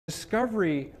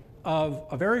discovery of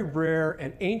a very rare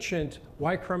and ancient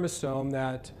Y chromosome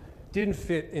that didn't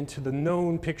fit into the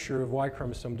known picture of Y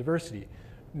chromosome diversity.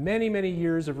 Many, many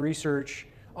years of research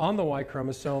on the Y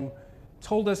chromosome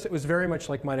told us it was very much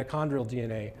like mitochondrial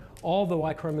DNA. All the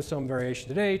Y chromosome variation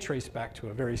today trace back to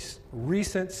a very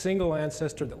recent single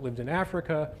ancestor that lived in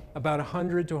Africa about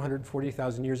 100 to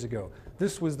 140,000 years ago.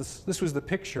 This was the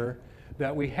picture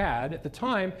that we had at the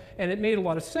time, and it made a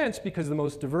lot of sense because the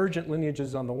most divergent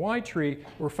lineages on the Y tree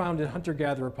were found in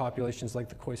hunter-gatherer populations like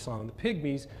the Khoisan and the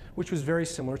Pygmies, which was very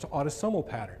similar to autosomal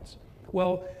patterns.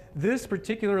 Well, this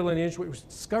particular lineage was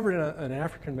discovered in an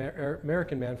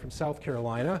African-American man from South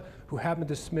Carolina who happened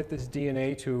to submit this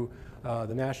DNA to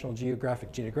the National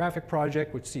Geographic Genographic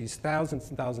Project, which sees thousands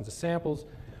and thousands of samples,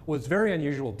 was very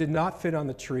unusual, did not fit on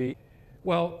the tree.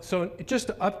 Well, so just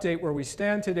to update where we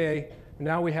stand today,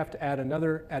 now we have to add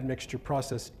another admixture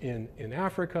process in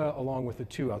Africa, along with the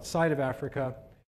two outside of Africa.